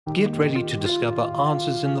Get ready to discover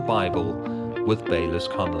answers in the Bible with Bayless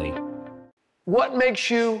Conley. What makes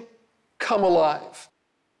you come alive?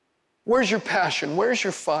 Where's your passion? Where's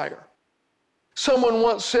your fire? Someone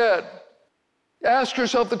once said, ask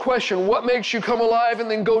yourself the question, what makes you come alive? And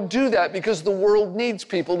then go do that, because the world needs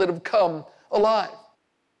people that have come alive.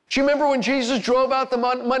 Do you remember when Jesus drove out the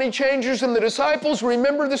money changers and the disciples?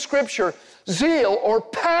 Remember the scripture, zeal or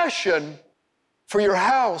passion for your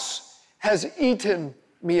house has eaten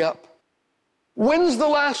me up. When's the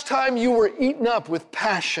last time you were eaten up with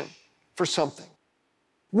passion for something?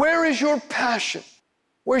 Where is your passion?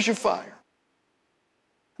 Where's your fire?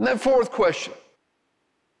 And that fourth question,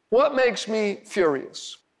 what makes me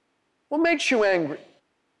furious? What makes you angry?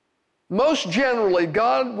 Most generally,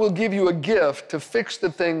 God will give you a gift to fix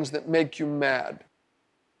the things that make you mad.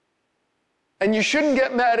 And you shouldn't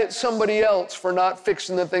get mad at somebody else for not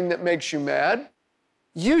fixing the thing that makes you mad.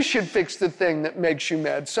 You should fix the thing that makes you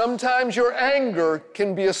mad. Sometimes your anger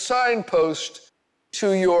can be a signpost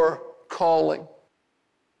to your calling.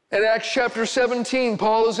 In Acts chapter 17,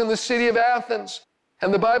 Paul is in the city of Athens,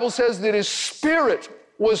 and the Bible says that his spirit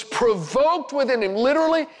was provoked within him.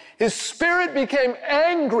 Literally, his spirit became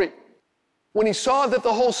angry when he saw that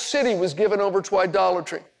the whole city was given over to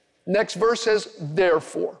idolatry. Next verse says,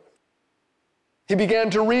 therefore. He began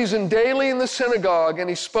to reason daily in the synagogue, and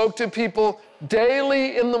he spoke to people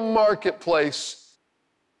daily in the marketplace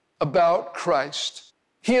about Christ.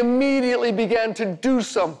 He immediately began to do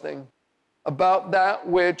something about that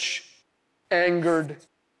which angered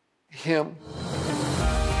him.